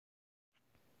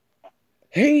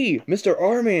Hey, Mr.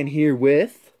 R-Man here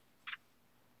with...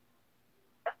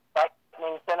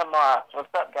 Lightning Cinema. What's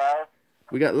up, guys?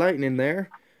 We got Lightning there,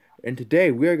 and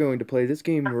today we are going to play this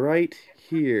game right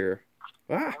here.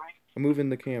 Ah, I'm moving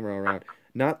the camera around.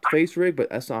 Not face rig,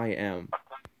 but SIM.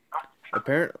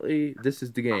 Apparently, this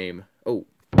is the game. Oh,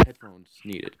 headphones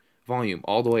needed. Volume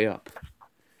all the way up.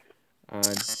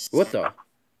 What the?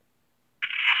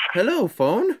 Hello,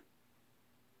 phone?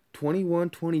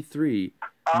 2123,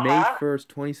 May Uh-huh. 1st,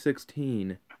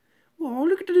 2016. Oh,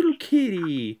 look at the little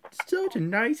kitty. It's such a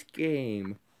nice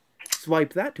game.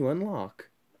 Swipe that to unlock.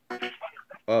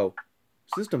 Oh,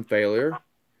 system failure.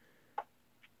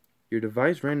 Your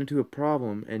device ran into a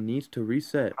problem and needs to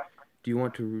reset. Do you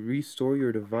want to restore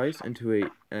your device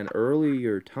into an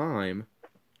earlier time?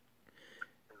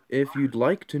 If you'd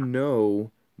like to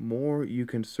know more, you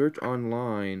can search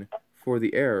online for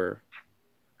the error.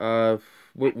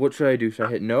 What should I do? Should I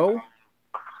hit no?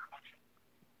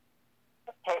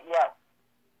 Hey, yes.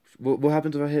 What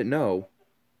happens if I hit no?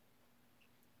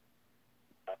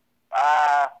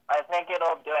 I think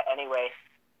it'll do it anyway.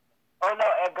 Oh, no,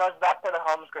 it goes back to the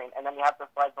home screen, and then you have to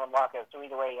slide to unlock it. So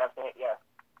either way, you have to hit yes.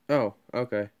 Oh,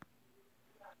 okay.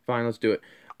 Fine, let's do it.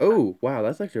 Oh, wow,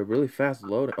 that's actually a really fast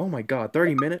load. Oh my god,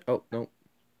 30 minutes? Oh, no.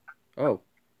 Oh.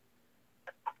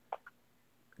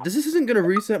 This isn't gonna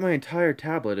reset my entire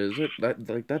tablet, is it?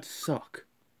 That'd suck.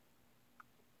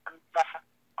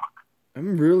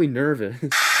 I'm really nervous.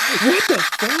 What the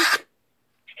fuck?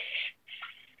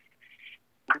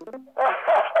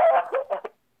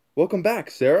 Welcome back,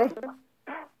 Sarah.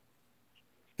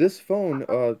 This phone,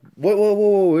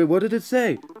 whoa, what did it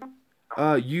say?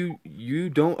 You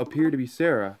don't appear to be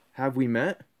Sarah. Have we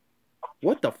met?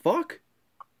 What the fuck?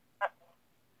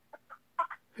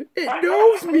 It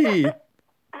knows me!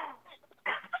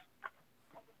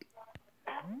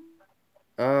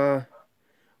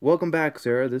 Welcome back,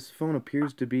 Sarah. This phone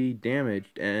appears to be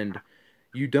damaged, and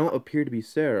you don't appear to be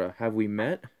Sarah. Have we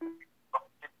met?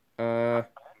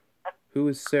 Who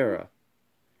is Sarah?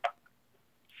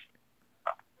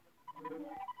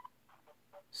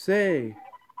 Say,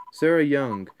 Sarah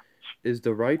Young is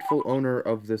the rightful owner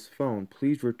of this phone.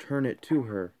 Please return it to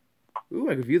her. Ooh,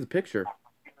 I can view the picture.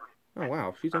 Oh,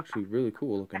 wow. She's actually really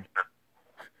cool looking.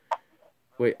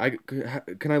 Wait,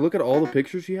 can I look at all the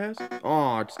pictures she has?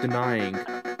 Oh, it's denying.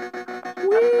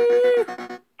 Whee!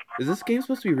 Is this game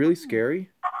supposed to be really scary?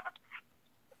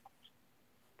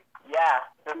 Yeah,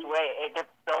 just wait. It gets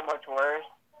so much worse.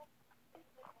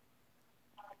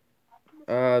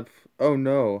 Oh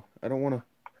no. I don't want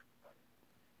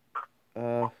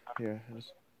to... here.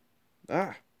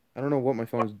 I don't know what my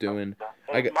phone's doing.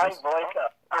 I Is got... my voice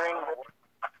appearing?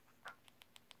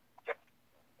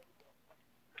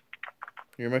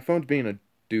 Here, my phone's being a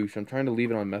douche. I'm trying to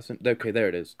leave it on Messenger. Okay, there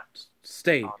it is.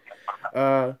 Stay.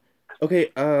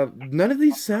 Okay, none of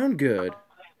these sound good.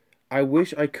 I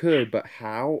wish I could, but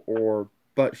how?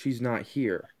 But she's not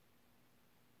here.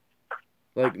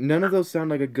 Like, none of those sound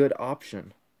like a good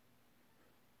option.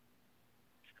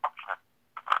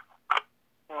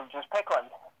 Just pick one.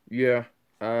 Yeah,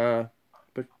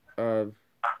 but, uh,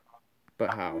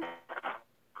 but how?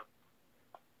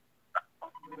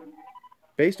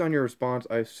 Based on your response,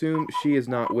 I assume she is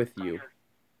not with you.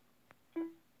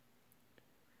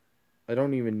 I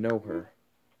don't even know her.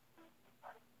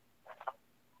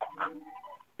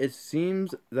 It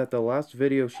seems that the last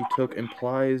video she took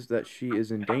implies that she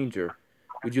is in danger.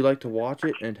 Would you like to watch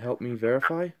it and help me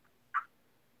verify?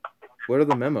 What are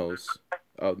the memos?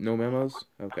 Oh, no memos?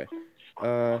 Okay.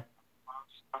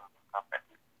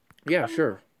 Yeah,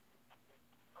 sure.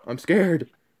 I'm scared.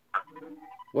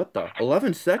 What the?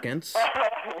 11 seconds?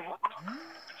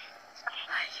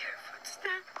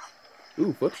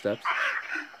 Ooh, footsteps.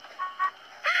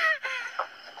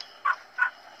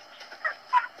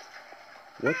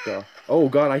 What the? Oh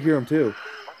god, I hear him too.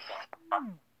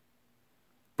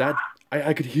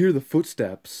 I could hear the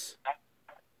footsteps.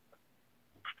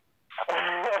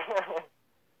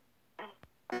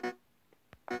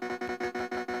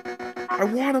 I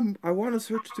want to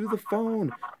search through the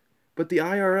phone, but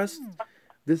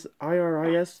this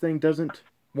IRIS thing doesn't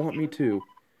want me to.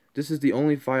 This is the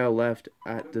only file left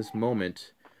at this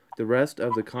moment. The rest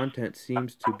of the content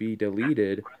seems to be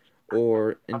deleted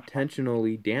or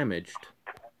intentionally damaged.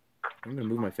 I'm gonna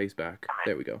move my face back.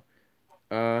 There we go.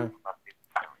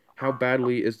 How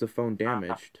badly is the phone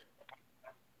damaged?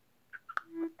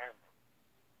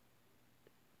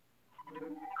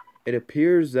 It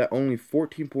appears that only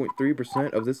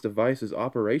 14.3% of this device is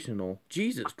operational.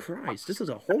 Jesus Christ, this is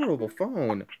a horrible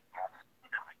phone.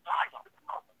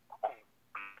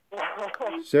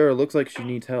 Sarah looks like she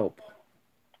needs help.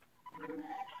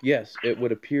 Yes, it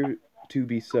would appear to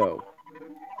be so.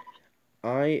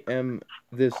 I am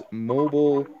this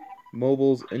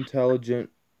mobile's intelligent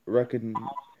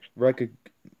recognitive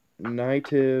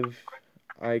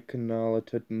blah,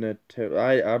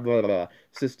 blah, blah,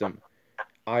 system.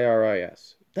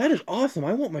 IRIS. That is awesome.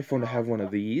 I want my phone to have one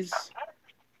of these.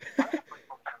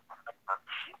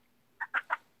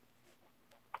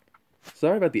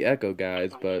 Sorry about the echo,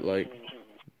 guys, but like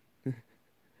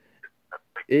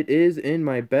it is in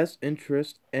my best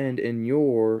interest and in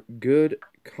your good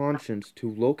conscience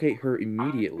to locate her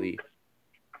immediately.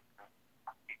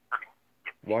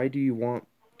 Why do you want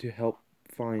to help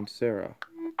find Sara?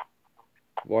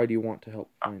 Why do you want to help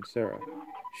find Sara?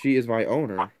 She is my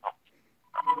owner.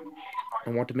 I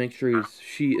want to make sure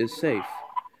she is safe.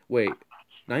 Wait,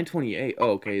 9:28.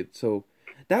 Oh, okay. So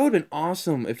that would have been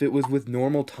awesome if it was with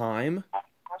normal time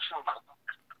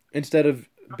instead of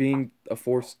being a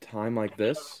forced time like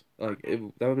this. That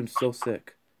would have been so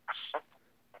sick.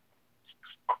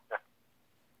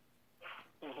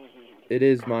 It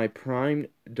is my prime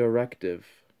directive.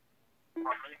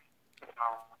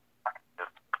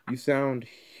 You sound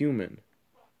human.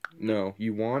 No,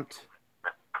 you want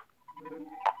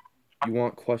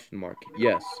question mark.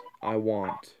 Yes, I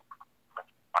want.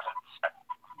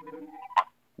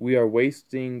 We are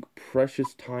wasting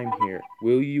precious time here.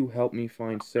 Will you help me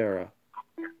find Sara?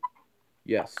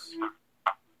 Yes.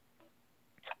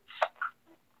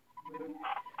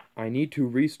 I need to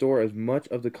restore as much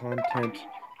of the content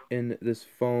in this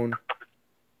phone.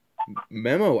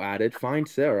 Memo added, find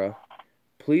Sara.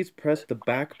 Please press the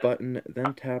back button,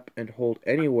 then tap and hold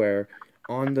anywhere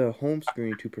on the home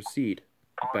screen to proceed.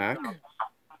 Back.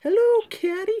 Hello,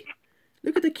 catty.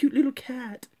 Look at the cute little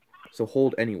cat. So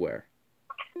hold anywhere.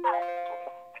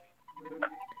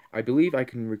 I believe I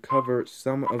can recover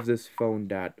some of this phone's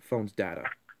data.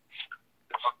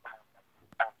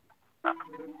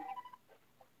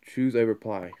 Choose a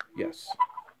reply. Yes.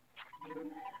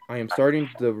 I am starting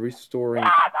the restore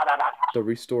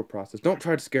process. Don't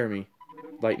try to scare me,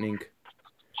 Lightning.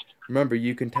 Remember,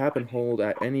 you can tap and hold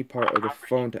at any part of the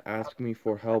phone to ask me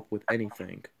for help with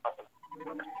anything.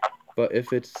 But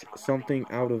if it's something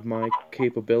out of my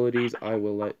capabilities, I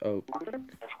will let... Oh.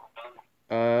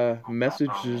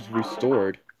 Messages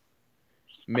restored.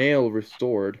 Mail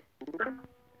restored.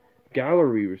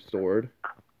 Gallery restored.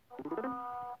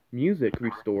 Music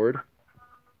restored.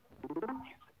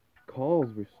 Calls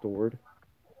restored.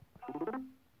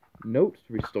 Notes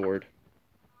restored.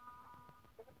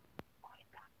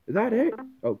 Is that it?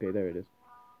 Okay, there it is.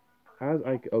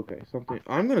 Okay, something...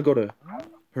 I'm gonna go to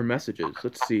her messages.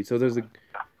 Let's see. So there's a...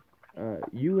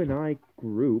 you and I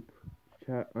group.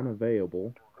 Chat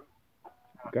unavailable.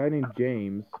 Guy named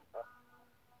James.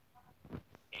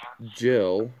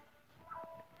 Jill.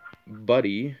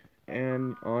 Buddy.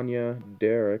 And Anya.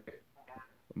 Derek.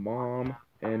 Mom.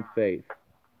 And Faith.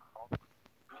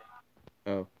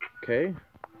 Okay.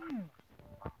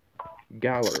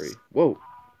 Gallery. Whoa.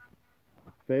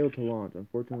 Failed to launch.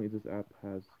 Unfortunately, this app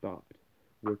has stopped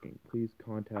working. Please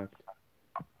contact...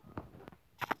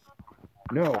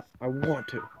 No, I want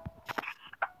to.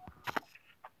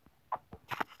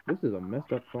 This is a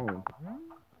messed up phone.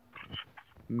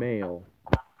 Mail.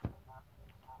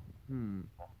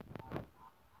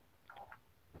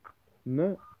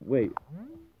 No, wait.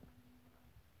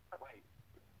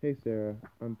 Hey Sarah,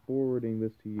 I'm forwarding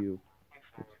this to you.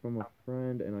 It's from a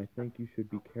friend and I think you should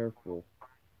be careful.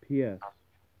 P.S.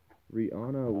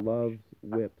 Rihanna loves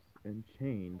whips and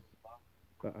chains,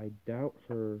 but I doubt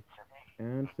her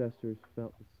ancestors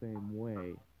felt the same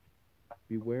way.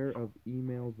 Beware of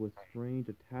emails with strange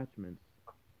attachments.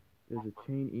 There's a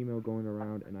chain email going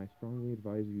around and I strongly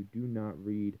advise you do not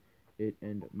read it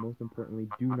and most importantly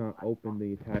do not open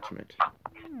the attachment.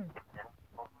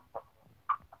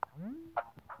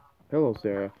 Hello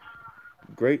Sarah.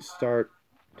 Great start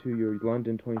to your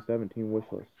London 2017 wish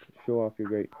list. Show off your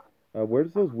great...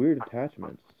 where's those weird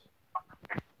attachments?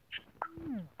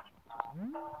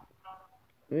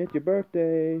 It's your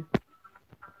birthday!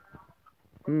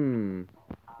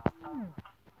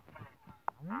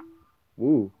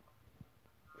 Woo.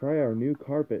 Try our new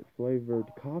carpet-flavored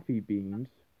coffee beans.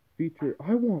 Feature...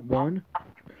 I want one!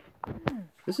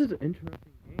 This is an interesting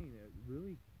game. It's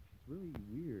really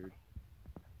weird.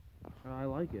 I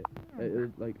like it.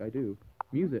 I do.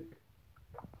 Music.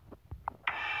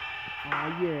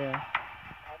 Aw, yeah.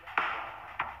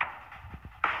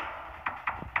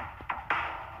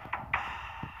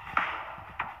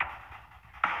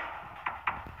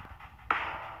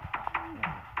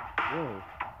 Whoa.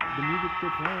 The music's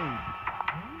still playing.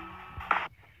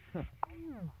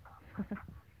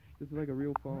 This is like a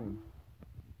real phone.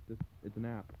 It's a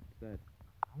an app instead.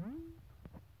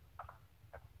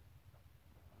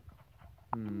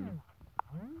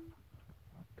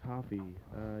 Coffee.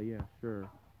 Yeah, sure.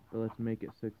 But let's make it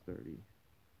 6:30.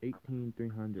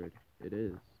 18,300. It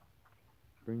is.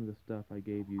 Bring the stuff I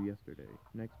gave you yesterday.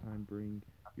 Next time, bring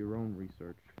your own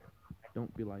research.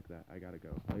 Don't be like that. I gotta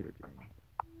go. Later, Jane.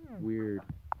 Weird.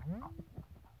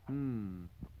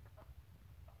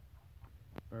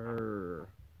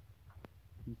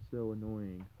 He's so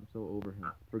annoying. I'm so over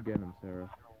him. Forget him, Sarah.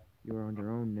 You are on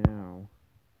your own now.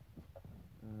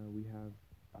 We have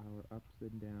our ups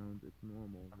and downs. It's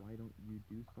normal. Why don't you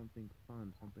do something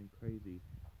fun, something crazy?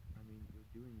 I mean,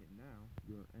 you're doing it now.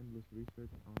 Your endless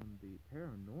research on the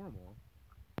paranormal.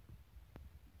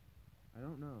 I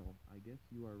don't know. I guess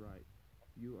you are right.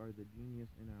 You are the genius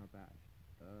in our batch.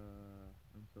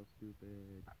 I'm so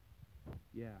stupid.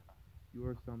 Yeah, you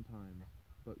are sometimes.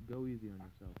 But go easy on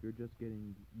yourself. You're just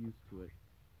getting used to it.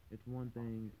 It's one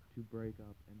thing to break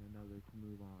up and another to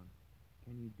move on.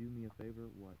 Can you do me a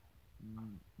favor? What?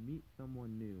 Meet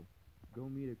someone new. Go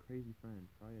meet a crazy friend.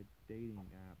 Try a dating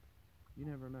app. You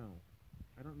never know.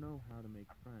 I don't know how to make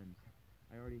friends.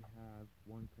 I already have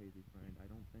one crazy friend. I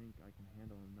don't think I can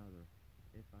handle another.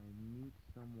 If I meet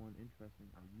someone interesting,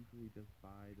 I usually just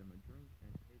buy them a drink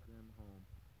and take them home.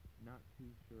 Not too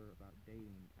sure about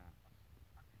dating apps.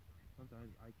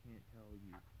 Sometimes I can't tell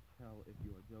if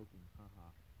you are joking, haha.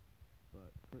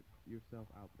 But put yourself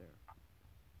out there.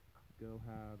 Go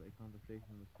have a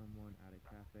conversation with someone at a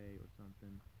cafe or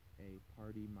something. A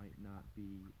party might not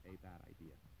be a bad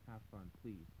idea. Have fun,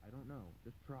 please. I don't know.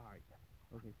 Just try.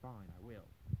 Okay, fine, I will.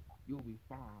 You'll be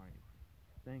fine.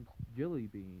 Thanks, jelly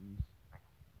beans.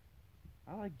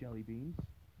 I like jelly beans.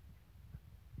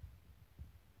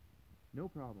 No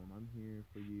problem. I'm here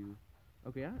for you.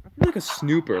 Okay, I feel like a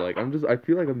snooper. I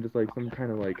feel like I'm just like some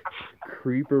kind of like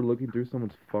creeper looking through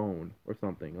someone's phone or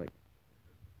something. Like,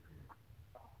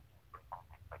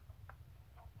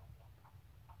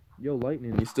 yo,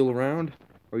 Lightning, you still around?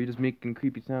 Or are you just making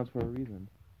creepy sounds for a reason?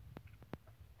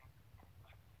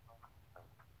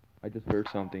 I just heard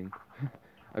something.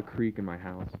 A creak in my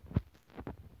house.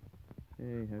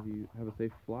 Hey, have a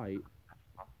safe flight.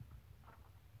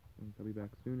 I'll be back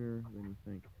sooner than you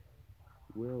think.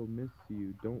 We'll miss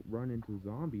you. Don't run into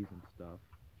zombies and stuff.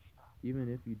 Even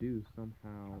if you do,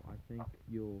 somehow, I think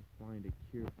you'll find a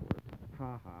cure for it.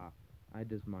 Ha ha. I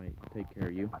just might take care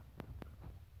of you.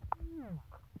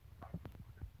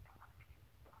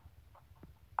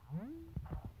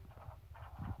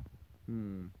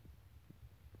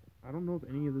 I don't know if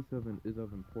any of this is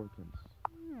of importance.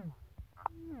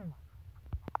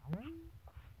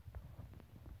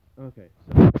 Okay,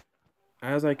 so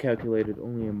as I calculated,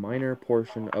 only a minor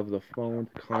portion of the phone's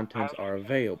contents are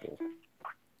available.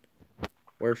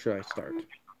 Where should I start?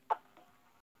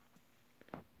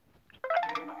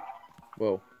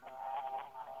 Whoa.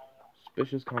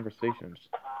 Suspicious conversations.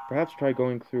 Perhaps try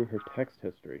going through her text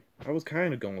history. I was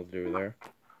kind of going through there.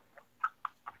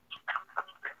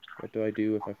 What do I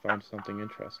do if I find something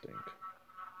interesting?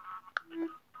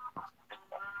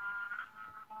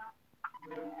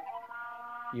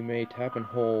 You may tap and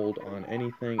hold on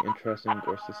anything interesting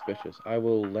or suspicious. I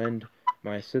will lend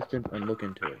my assistance and look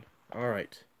into it.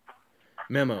 Alright.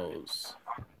 Memos.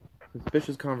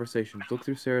 Suspicious conversations. Look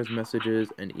through Sarah's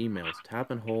messages and emails.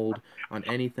 Tap and hold on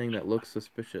anything that looks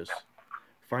suspicious.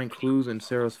 Find clues in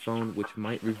Sarah's phone which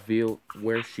might reveal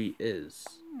where she is.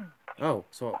 Oh,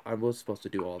 so I was supposed to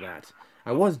do all that.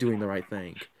 I was doing the right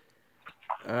thing.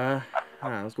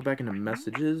 Let's go back into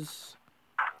messages.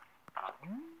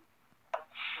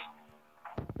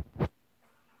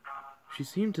 She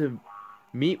seemed to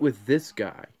meet with this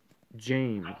guy,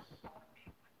 James.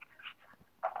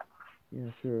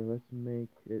 Yeah, sure, let's make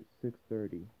it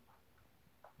 6:30.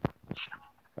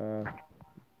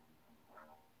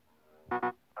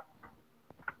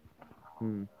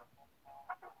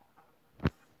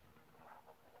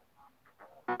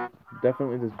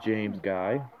 Definitely this James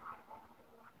guy.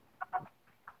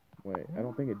 Wait, I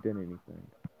don't think it did anything.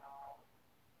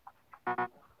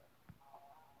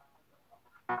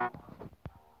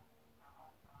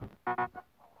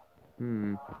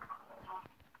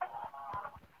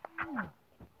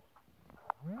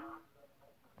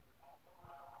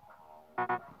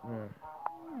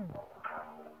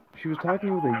 She was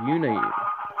talking with a unit.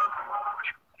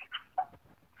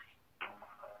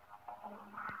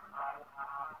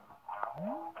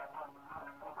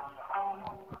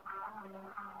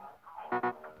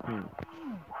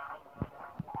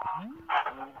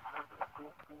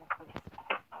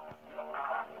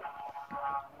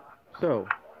 So,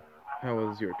 how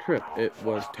was your trip? It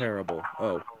was terrible.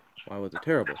 Oh, I was a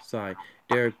terrible sigh.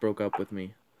 Derek broke up with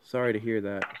me. Sorry to hear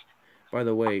that. By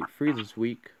the way, free this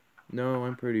week? No,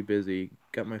 I'm pretty busy.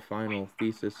 Got my final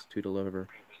thesis to deliver.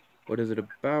 What is it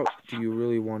about? Do you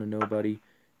really want to know, buddy?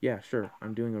 Yeah, sure.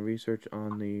 I'm doing a research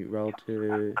on the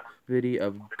relativity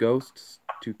of ghosts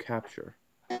to capture.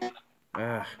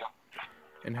 Ah,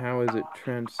 and how is it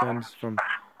transcends from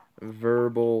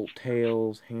verbal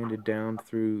tales handed down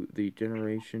through the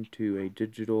generation to a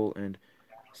digital and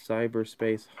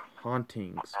cyberspace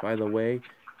hauntings. By the way,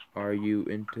 are you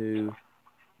into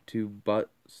butt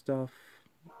stuff?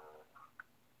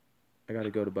 I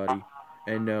gotta go to buddy.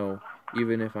 And no,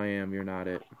 even if I am, you're not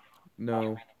it.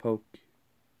 No, poke.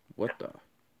 What the?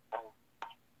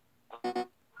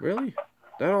 Really?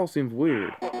 That all seems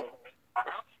weird.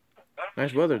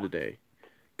 Nice weather today.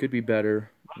 Could be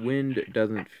better. Wind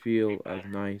doesn't feel as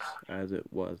nice as it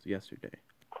was yesterday.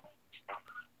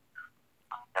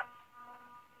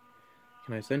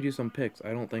 Can I send you some pics?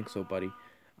 I don't think so, buddy.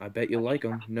 I bet you like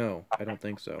them. No, I don't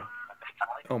think so.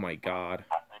 Oh my god.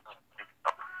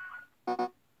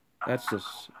 That's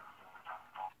just...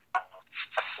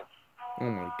 Oh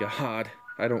my god.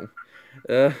 I don't...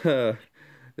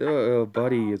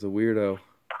 buddy is a weirdo.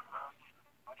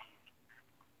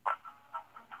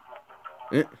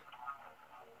 Eh.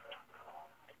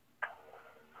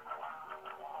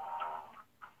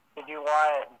 Did you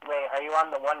want... Wait, are you on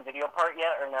the one video part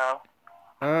yet, or no?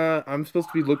 I'm supposed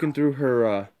to be looking through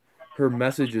her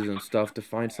messages and stuff to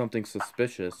find something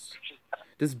suspicious.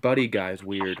 This buddy guy's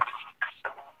weird.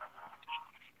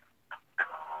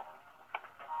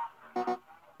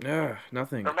 Ugh,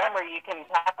 nothing. Remember, you can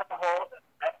tap and hold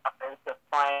to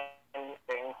find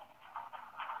things.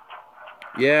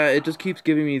 Yeah, it just keeps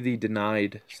giving me the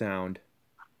denied sound.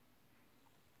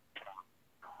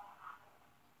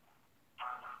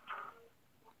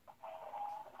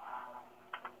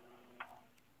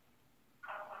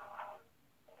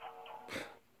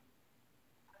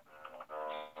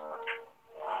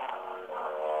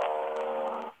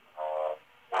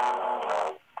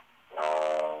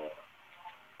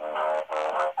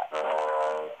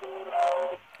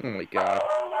 Oh my god.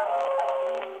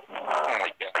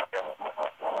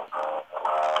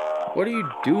 What are you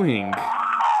doing?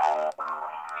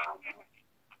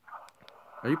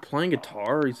 Are you playing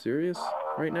guitar? Are you serious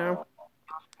right now?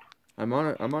 I'm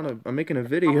making a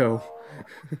video.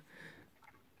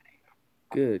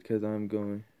 Good, cause I'm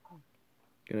gonna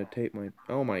tape my,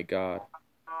 oh my god.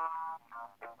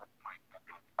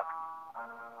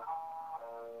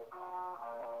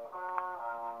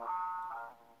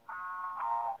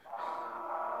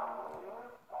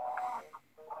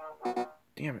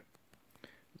 Damn it.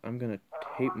 I'm gonna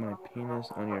tape my penis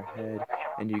on your head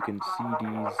and you can see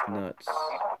these nuts.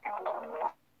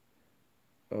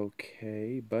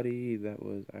 Okay, buddy, that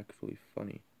was actually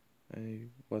funny. I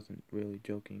wasn't really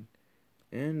joking.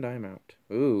 And I'm out.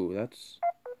 Ooh, that's...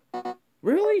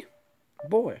 Really?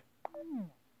 Boy.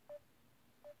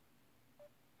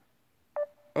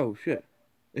 Oh, shit.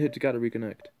 It's gotta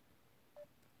reconnect.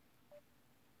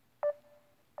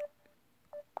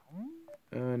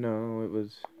 No, it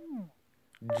was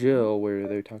Jill where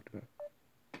they talked about.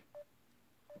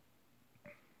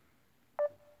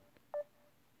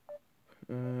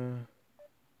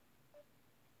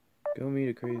 Go meet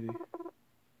a crazy.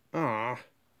 Ah,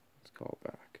 let's call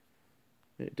back.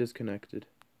 It disconnected.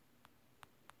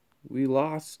 We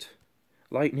lost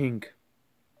lightning.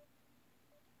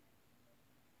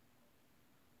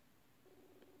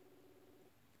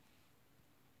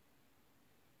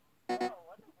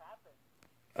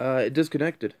 It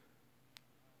disconnected.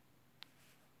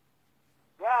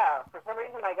 Yeah, for some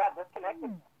reason I got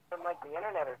disconnected from, like, the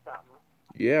internet or something.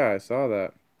 Yeah, I saw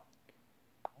that.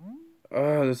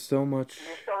 There's so much.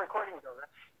 You're still recording, though, right?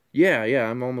 Yeah,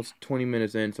 I'm almost 20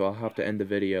 minutes in, so I'll have to end the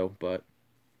video, but...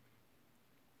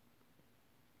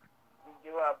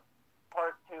 You do a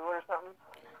part 2 or something?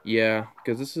 Yeah,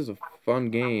 because this is a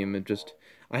fun game,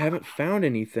 I haven't found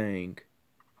anything.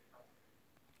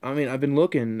 I mean, I've been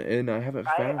looking, and I haven't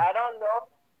found... I don't know.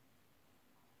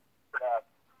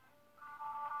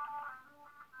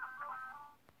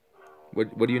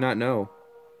 What do you not know?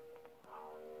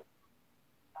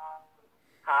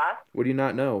 Huh? What do you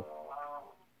not know?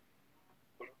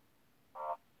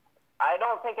 I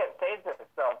don't think it saves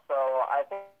itself, so I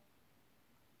think...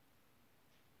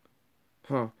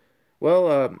 Huh.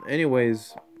 Well,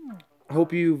 anyways,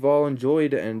 hope you've all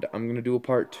enjoyed, and I'm going to do a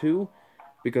part 2,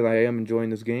 because I am enjoying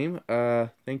this game.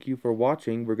 Thank you for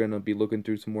watching. We're going to be looking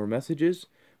through some more messages.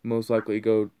 Most likely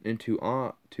go into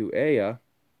to Aya.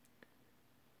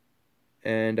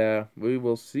 And we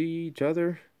will see each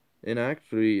other in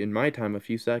my time, a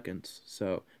few seconds.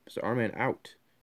 So, Mr. Arman out.